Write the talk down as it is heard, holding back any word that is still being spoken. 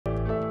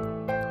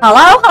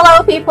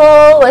Hello people!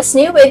 What's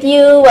new with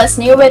you? What's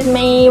new with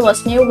me?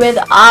 What's new with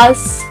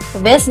us?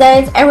 These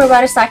days,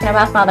 everybody's talking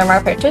about Modern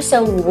Warfare 2,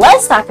 so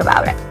let's talk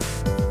about it.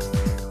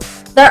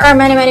 There are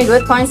many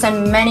good points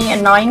and many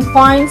annoying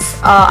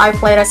points. I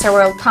played it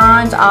several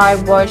times,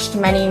 I watched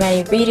many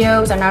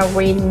videos, and I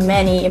read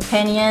many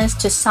opinions.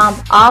 To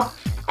sum up,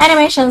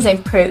 animations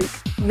improved,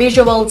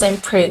 visuals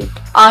improved,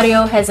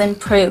 audio has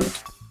improved.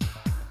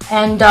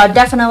 And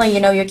definitely,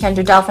 you can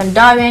do dolphin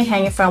diving,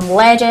 hanging from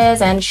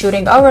ledges and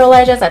shooting over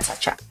ledges,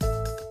 etc.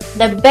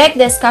 The big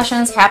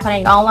discussions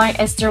happening online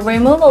is the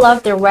removal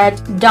of the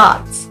red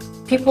dots.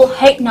 People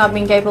hate not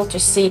being able to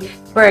see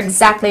where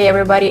exactly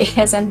everybody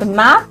is in the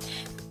map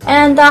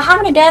and how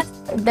many deaths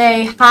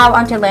they have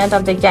until the end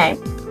of the game.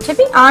 To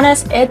be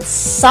honest, it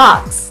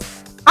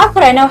sucks. How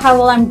could I know how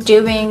well I'm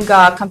doing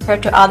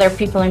compared to other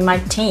people in my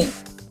team?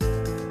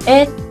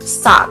 It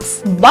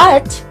sucks,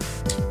 but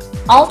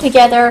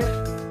altogether,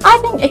 I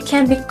think it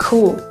can be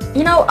cool.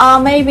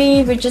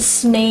 Maybe we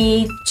just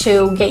need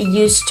to get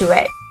used to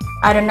it.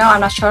 I don't know,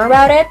 I'm not sure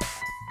about it.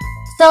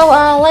 So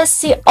let's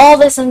see all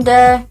this in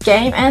the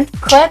game and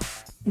clip,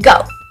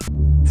 go!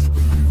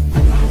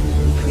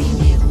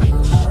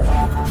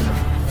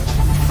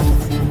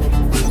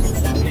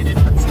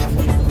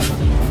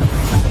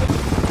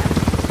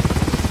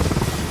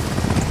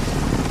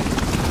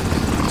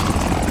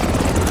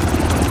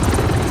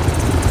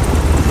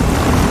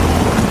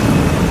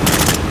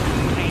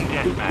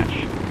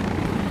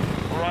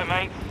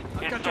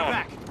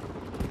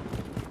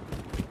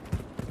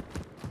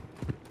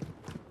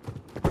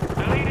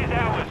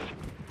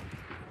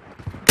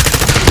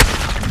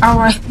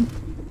 Alright.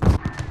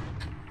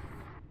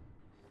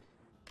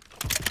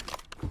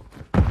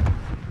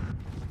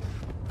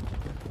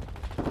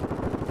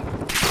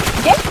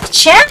 Get the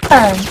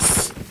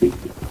chance!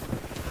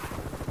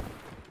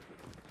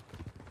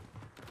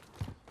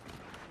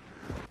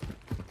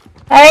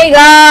 Hey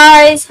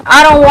guys,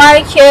 I don't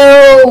like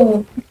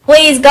you!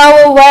 Please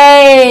go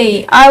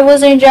away! I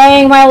was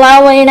enjoying my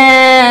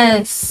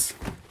loneliness!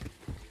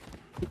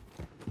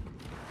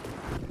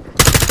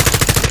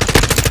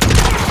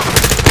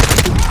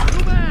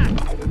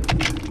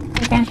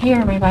 You can't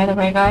hear me, by the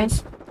way,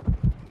 guys.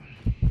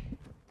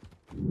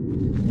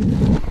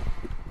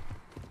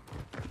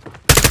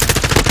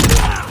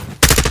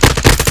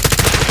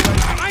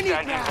 I need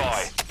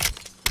gas.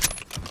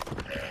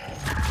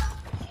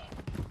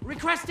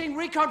 Requesting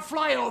recon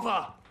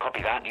flyover.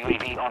 Copy that.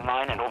 UAV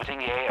online and orbiting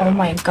the AO. Oh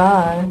my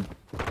god.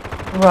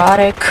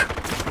 Erotic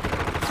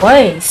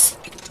place.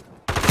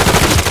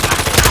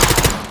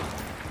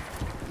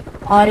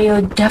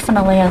 Audio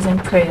definitely has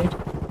improved.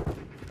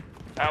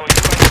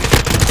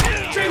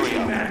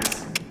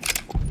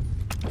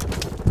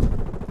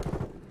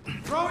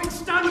 Throwing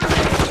stun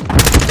grenade.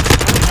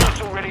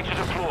 Ready to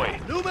deploy.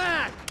 New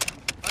man.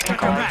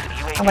 Okay.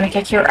 I'm gonna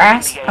kick your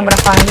ass. I'm gonna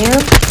find you.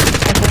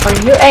 Thank you for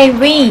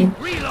UAV.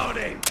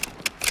 Reloading.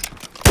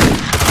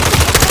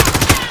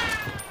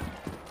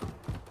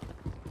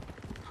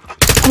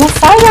 I'm on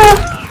fire.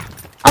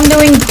 I'm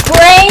doing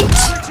great.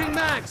 Switching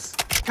mags.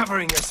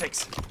 Covering your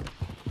six.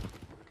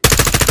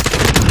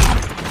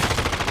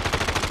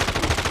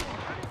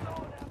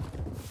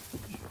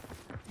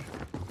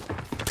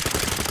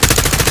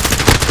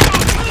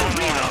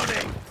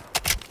 Reloading.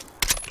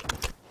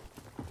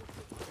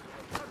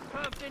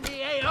 Pumped in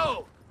the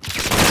AO.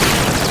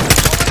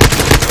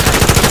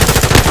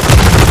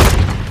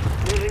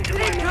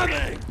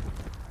 Incoming.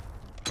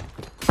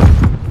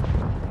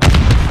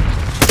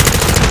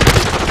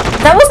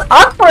 That was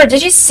awkward.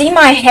 Did you see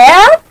my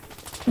hair?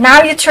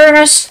 Now you turn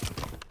us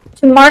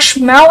to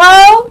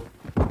marshmallow?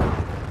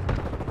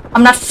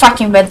 I'm not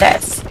fucking with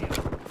this.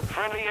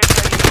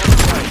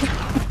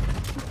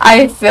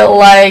 I feel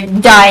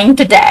like dying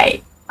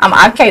today. I'm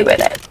okay with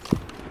it.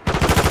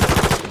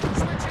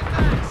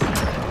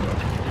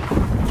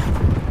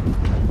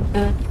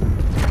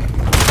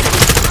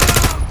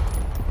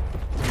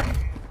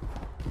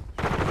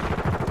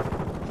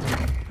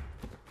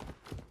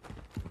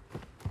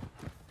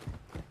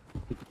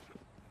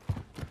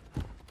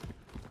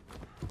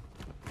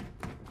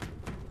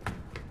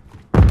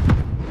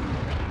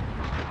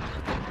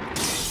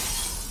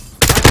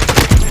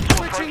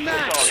 Switching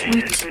mags.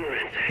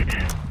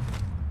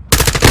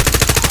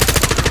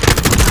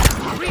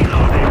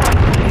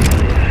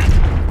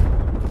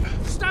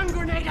 Stun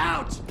grenade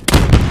out!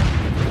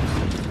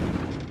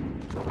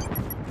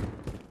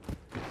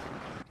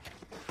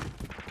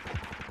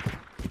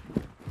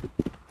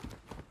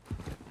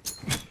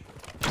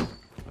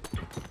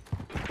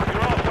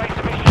 You're halfway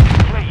to mission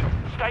complete.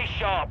 Stay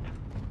sharp.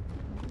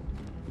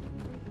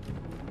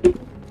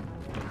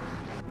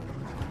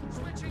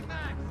 Switching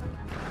mags.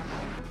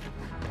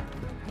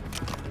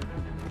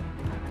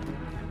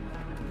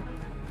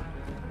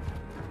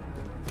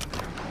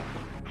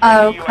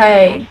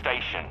 Okay.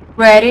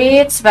 Ready?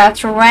 It's about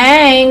to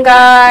rain,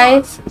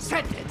 guys.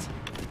 Send it.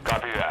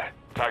 Copy that.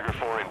 Tiger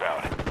 4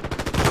 inbound.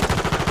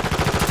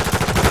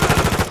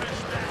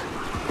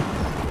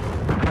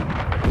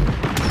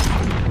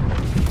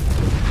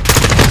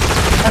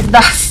 What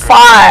the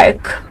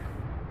fuck?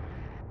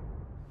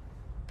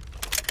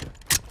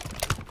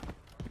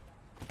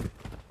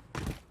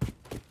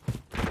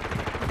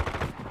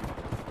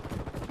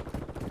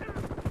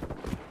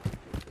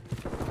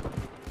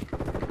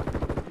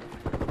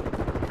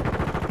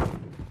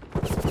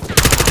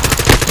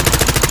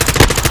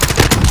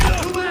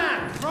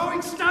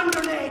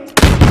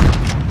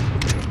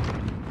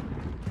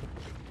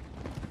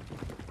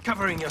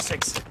 firing your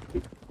six.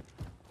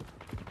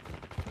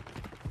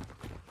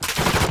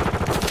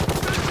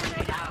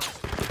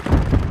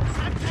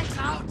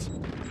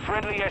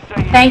 Friendly SA.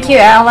 Thank you,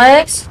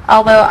 Alex.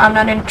 Although I'm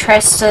not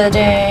interested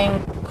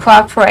in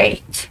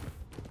cooperate.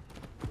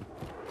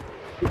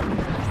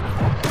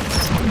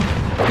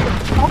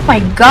 Oh my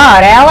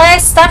god,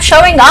 Alex, stop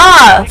showing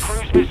off!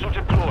 Cruise missile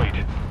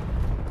deployed.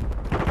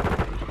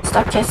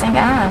 Stop kissing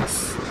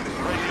ass.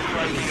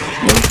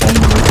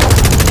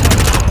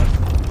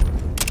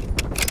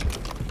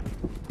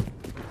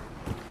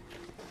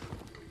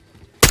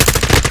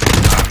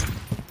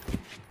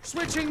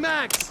 Switching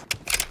mags.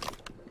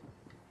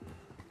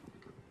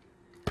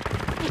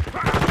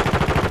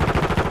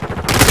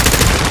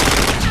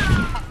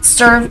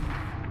 Sir,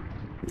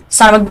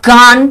 son of a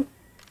gun.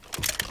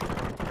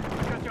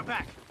 Got your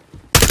back.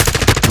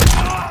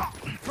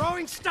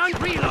 Throwing stun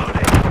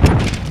reloading.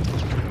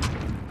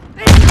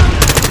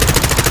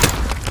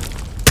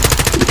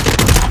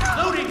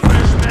 Loading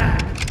fresh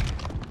mag.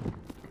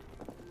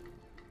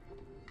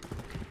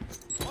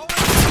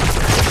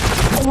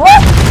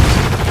 What?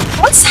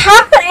 What's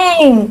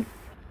happening?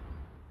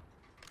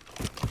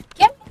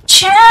 Give me a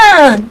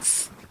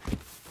chance.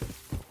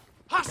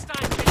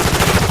 Hostile.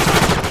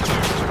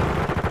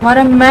 What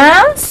a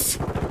mess.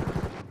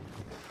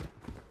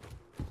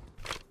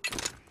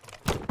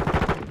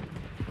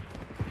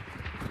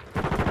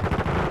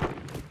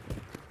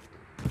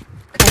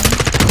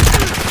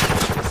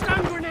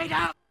 Stun grenade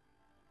out.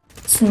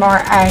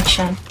 Smart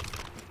action.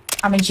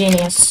 I'm a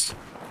genius.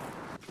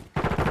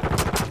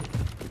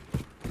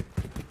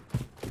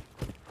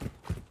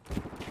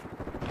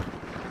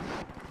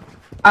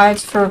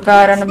 I'd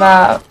forgotten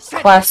about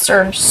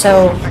cluster,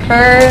 so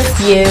here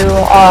you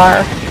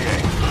are.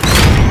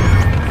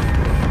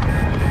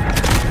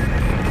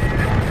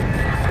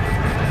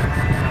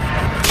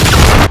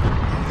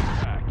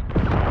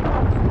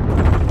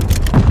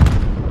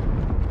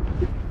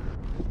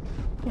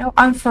 No,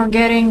 I'm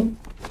forgetting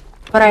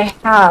what I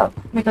have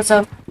because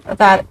of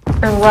that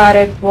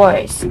erratic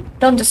voice.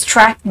 Don't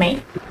distract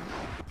me.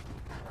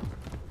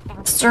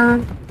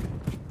 Cluster.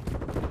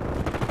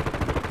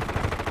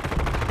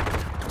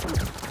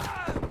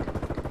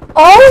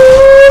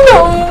 Oh no!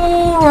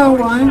 Wrong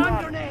one.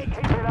 Stun grenade.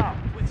 Keep it up.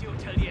 With you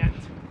till the end.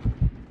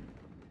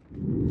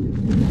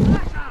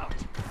 Flash out.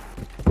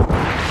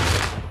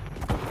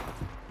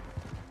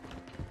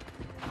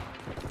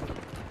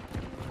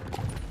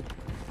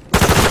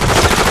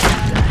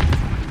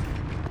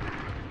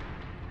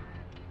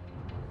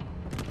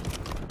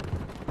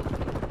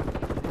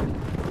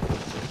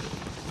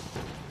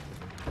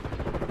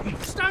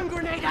 Stun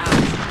grenade out.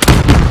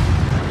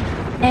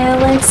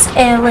 Alex.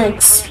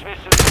 Cruise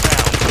missile inbound.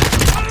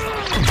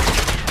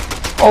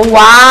 Oh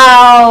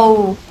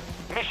wow!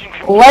 Mission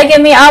complete. Look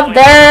at me up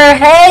there!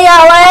 Hey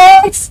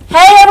Alex!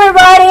 Hey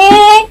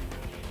everybody!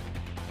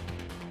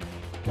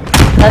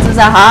 This is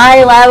a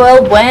high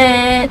level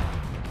win!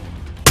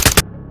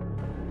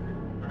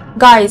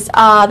 Guys,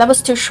 that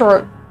was too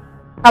short.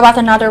 How about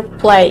another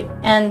play?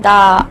 And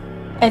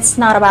it's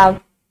not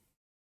about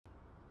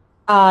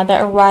the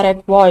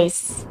erratic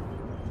voice.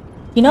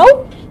 You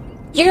know?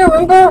 You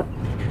remember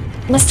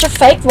Mr.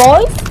 Fake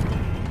Voice?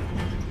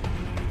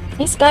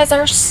 These guys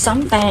are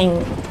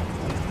something.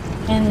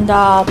 And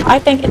I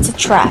think it's a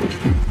trap.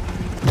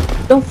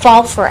 Don't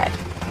fall for it.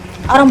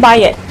 I don't buy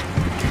it.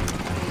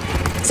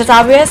 Is it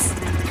obvious?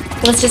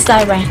 Let's just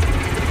dive in.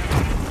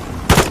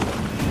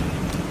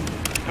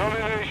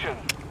 Domination.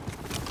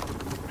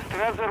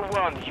 Strasser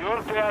 1,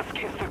 your task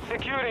is to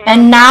securing.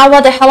 And now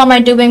what the hell am I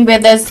doing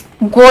with this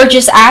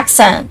gorgeous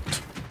accent?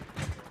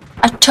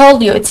 I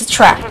told you it's a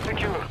trap.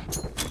 Secure.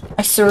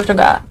 I swear to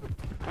God.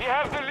 We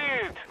have the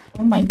lead.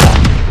 Oh my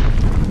God.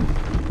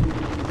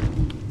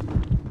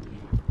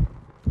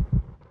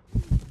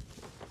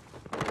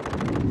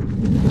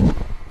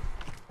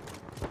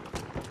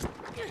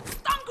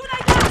 Stun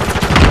grenade out.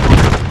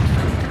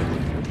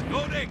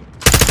 Loading.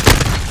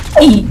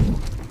 Hey.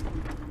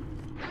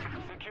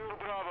 Secure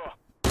Bravo.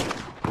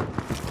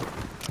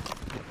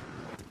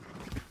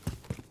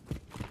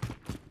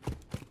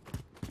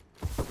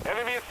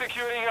 Enemy is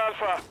securing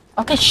Alpha.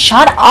 Okay,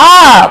 shut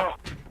up.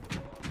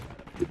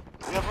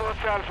 We have lost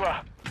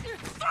Alpha.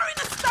 Throwing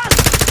the stun.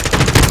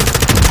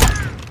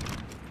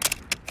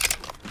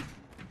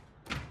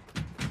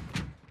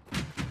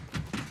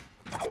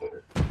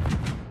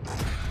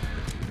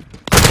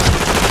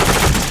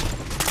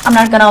 I'm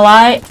not gonna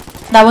lie,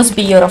 that was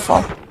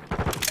beautiful.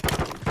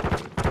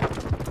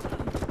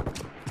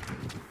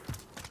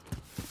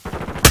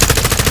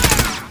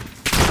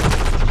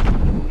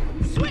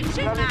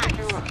 Switching Enemy mags.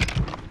 secure.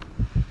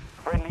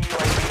 Friendly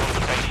UAV on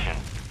station.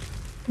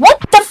 What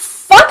the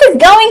fuck is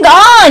going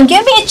on?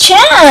 Give me a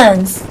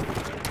chance.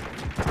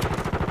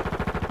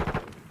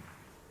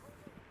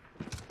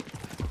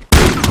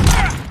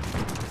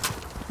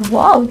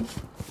 Whoa.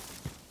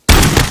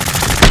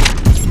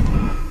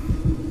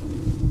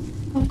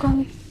 Oh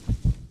God.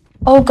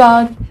 Oh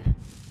God.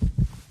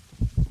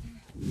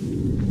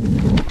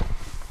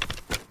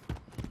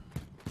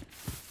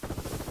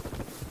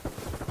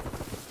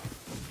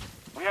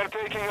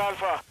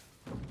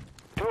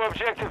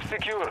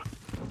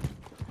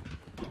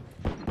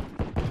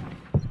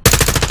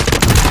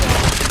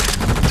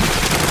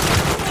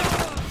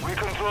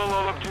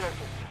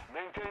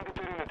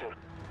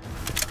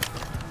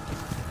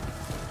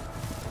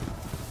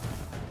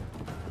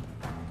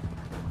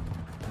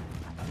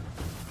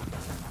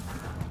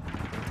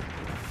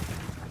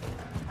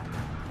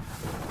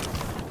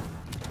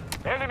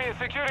 is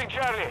securing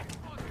Charlie.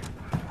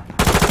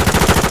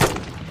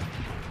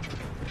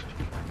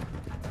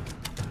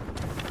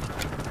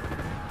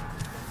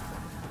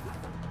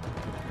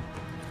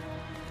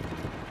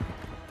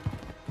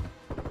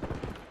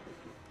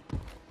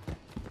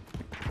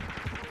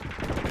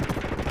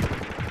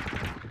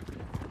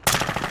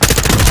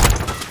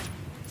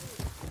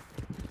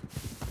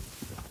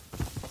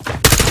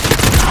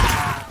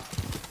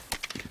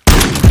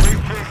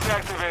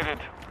 Activated.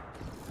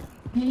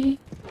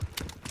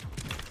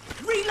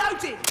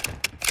 Reloading!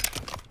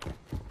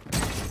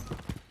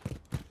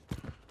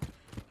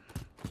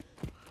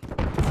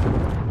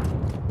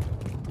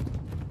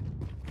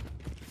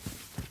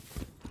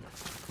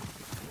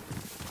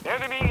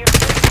 Enemy is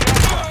taking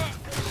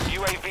Alpha.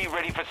 UAV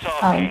ready for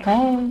tasking.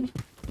 Okay.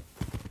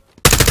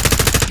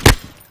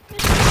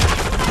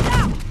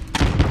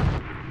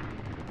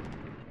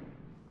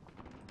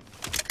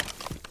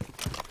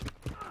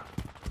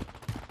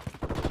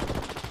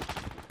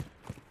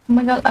 Oh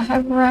my god, I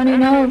have a runny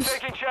Enemy nose. is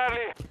taking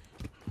Charlie.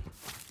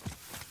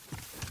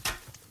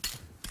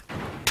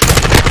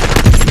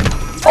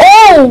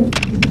 Oh!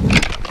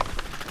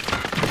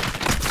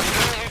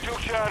 Enemy took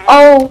Charlie.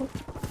 Oh!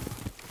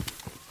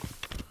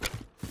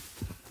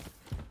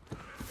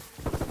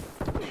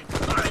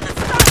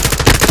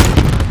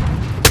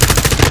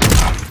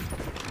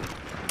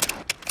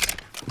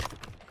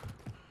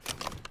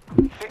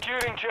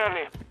 Securing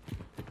Charlie.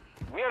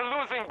 We are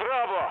losing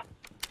Bravo.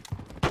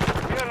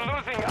 We are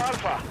losing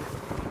Alpha.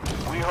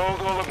 We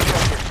hold all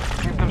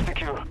objectives. Keep them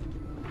secure.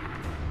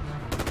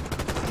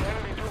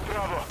 Enemy took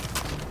Bravo.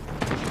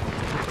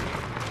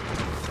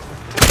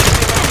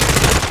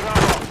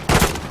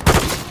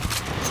 Bravo.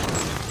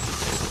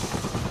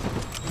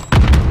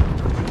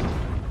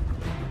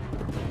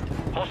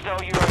 Hostile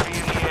UAV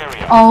in the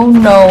area. Oh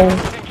no.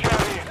 Losing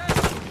Charlie.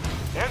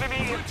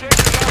 Enemy is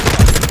taking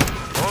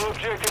Alpha. All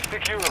objectives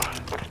secure.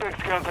 Expect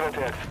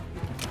counterattacks.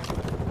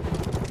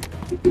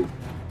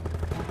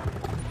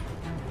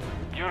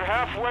 You're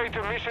halfway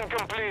to mission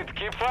complete.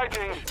 Keep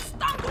fighting.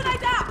 Stun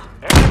grenade out!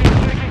 Enemy is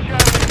taking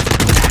Charlie.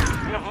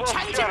 We have lost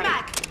Changing Charlie.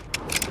 mag!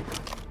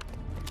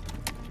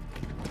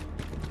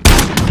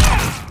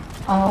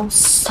 Oh,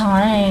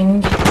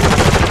 stunning.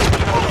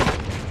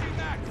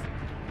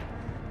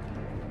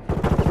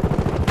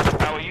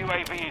 Our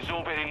UAV is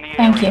orbiting the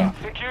Thank area.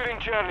 you. Securing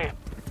Charlie.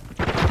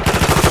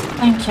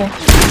 Thank you.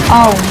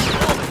 Oh.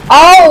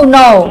 Oh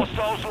no!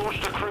 Hostiles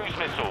launched a cruise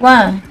missile.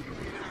 Run.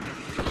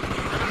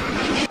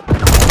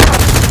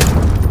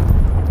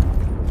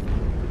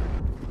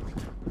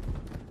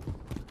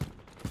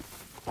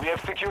 We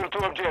have secured 2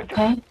 objectives.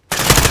 Okay.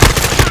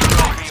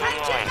 UAV Changing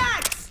online.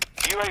 mags!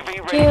 UAV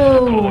ready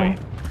to deploy.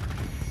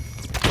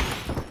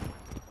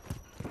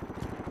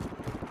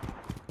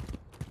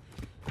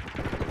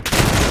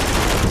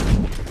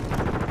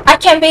 I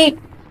can't be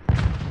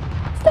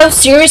so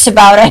serious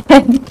about it.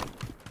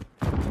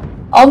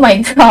 Oh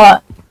my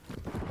god.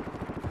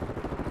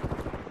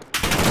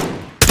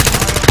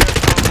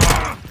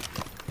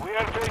 We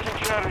are taking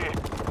Charlie.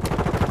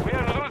 We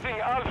are losing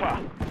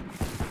Alpha.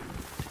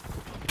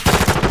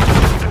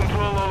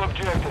 Control all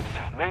objectives.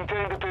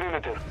 Maintain the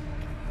perimeter.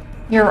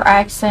 Your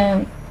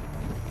accent.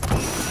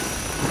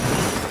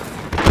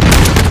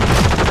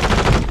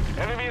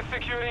 Enemy is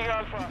securing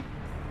Alpha.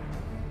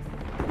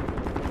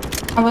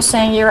 I was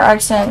saying your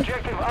accent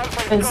Objective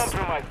Alpha is is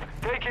compromised.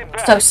 Take it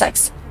back. so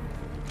sexy.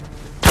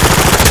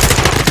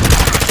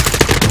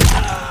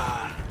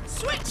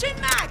 Switching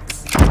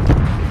mags!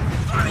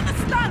 Throwing the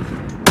stun!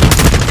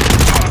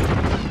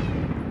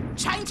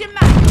 Changing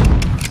mag!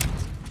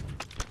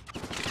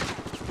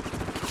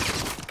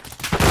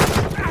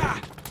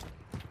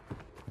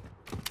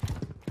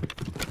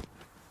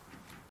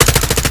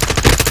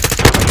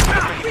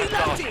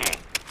 Reloading!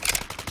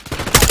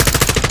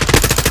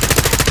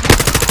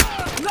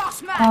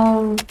 Lost mag!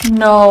 Oh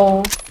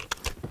no.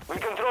 We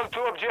control 2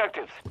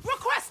 objectives.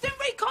 Requesting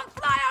recon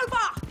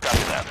flyover!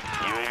 Copy that.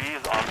 UAV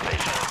is on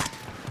station.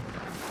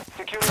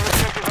 Securing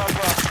objective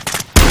Alpha.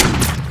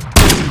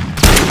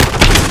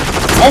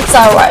 It's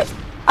alright.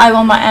 I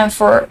want my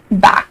M4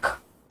 back.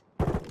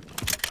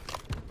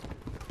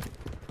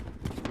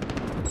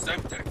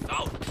 Semtex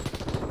out!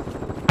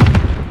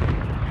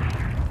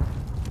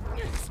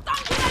 Stun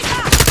grenade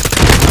out!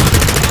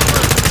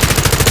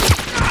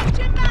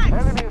 Changing mags!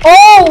 Enemy is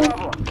Oh!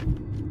 Bravo.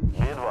 Be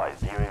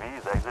advised, UAV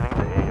is exiting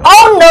the AO.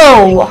 Oh no!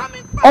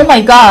 Oh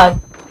my god.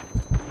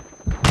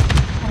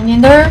 Hang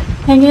in there.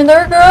 Hang in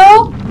there,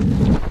 girl.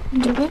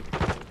 Do it.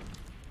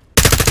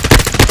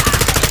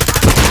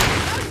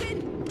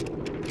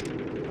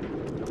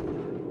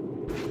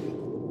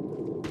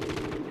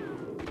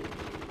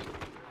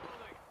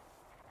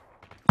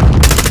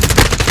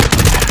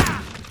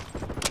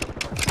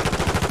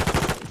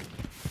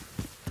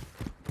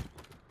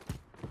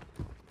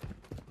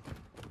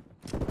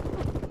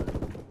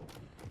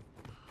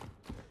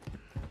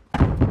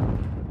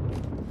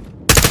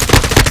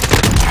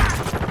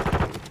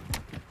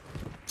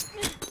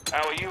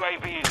 Our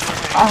UAV is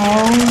moving.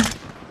 Oh,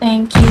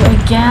 thank you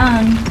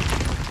again.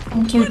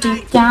 Thank you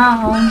deep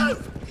down.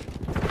 Move!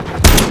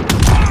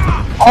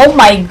 Oh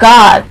my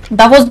god,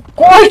 that was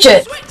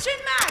gorgeous! Switching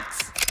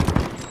mags!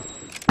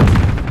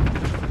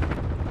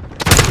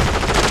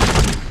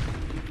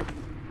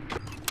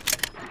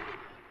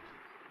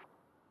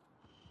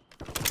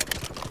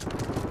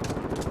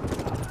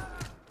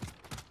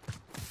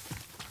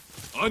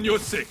 On your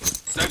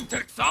six.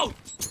 Semtex out!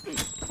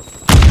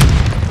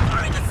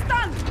 Throwing a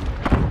stun!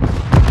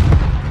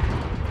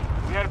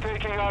 We are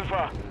taking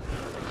Alpha.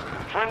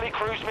 Friendly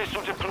cruise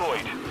missile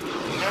deployed. We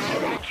are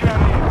losing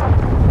Charlie.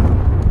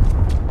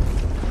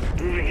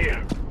 Moving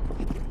here.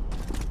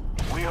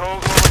 We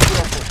hold all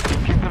objectives.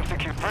 Keep them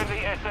secure. Friendly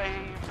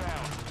SAE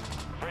inbound.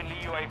 Friendly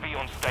UAV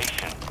on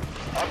station.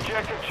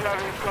 Objective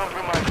Charlie is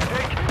compromised.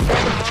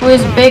 Who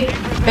is big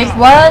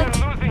what?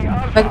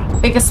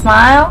 Big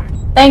smile?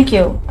 Thank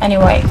you,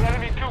 anyway. The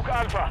enemy took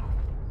Alpha.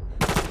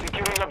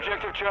 Securing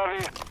objective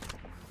Charlie.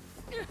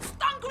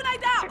 Stun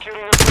grenade out!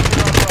 Securing objective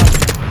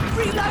Alpha.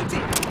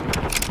 Reloading!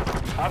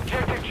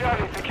 Objective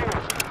Charlie secure.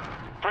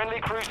 Friendly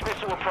cruise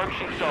missile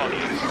approaching target.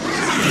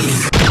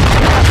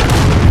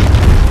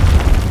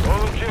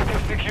 All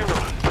objectives secure.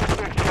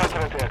 Expect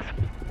counterattacks.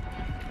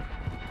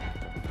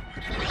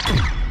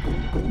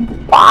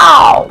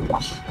 Wow!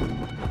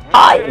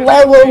 High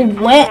level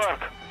win.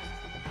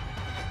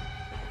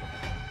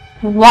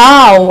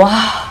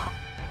 Wow!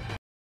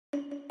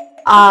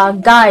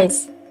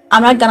 Guys,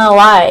 I'm not gonna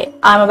lie.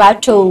 I'm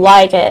about to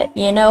like it.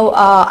 You know,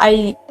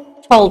 I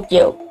told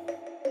you.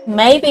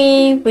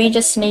 Maybe we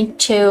just need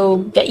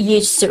to get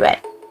used to it.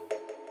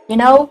 You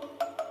know?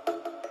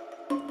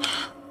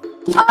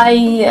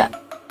 I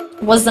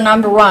was the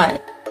 #1.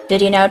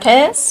 Did you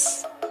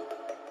notice?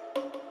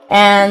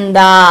 And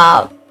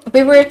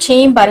we were a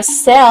team, but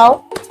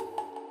still,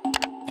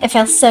 it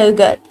felt so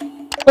good.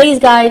 Please,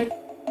 guys,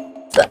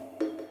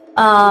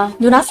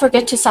 do not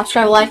forget to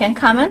subscribe, like, and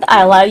comment.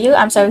 I love you.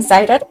 I'm so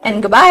excited,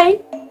 and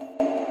goodbye.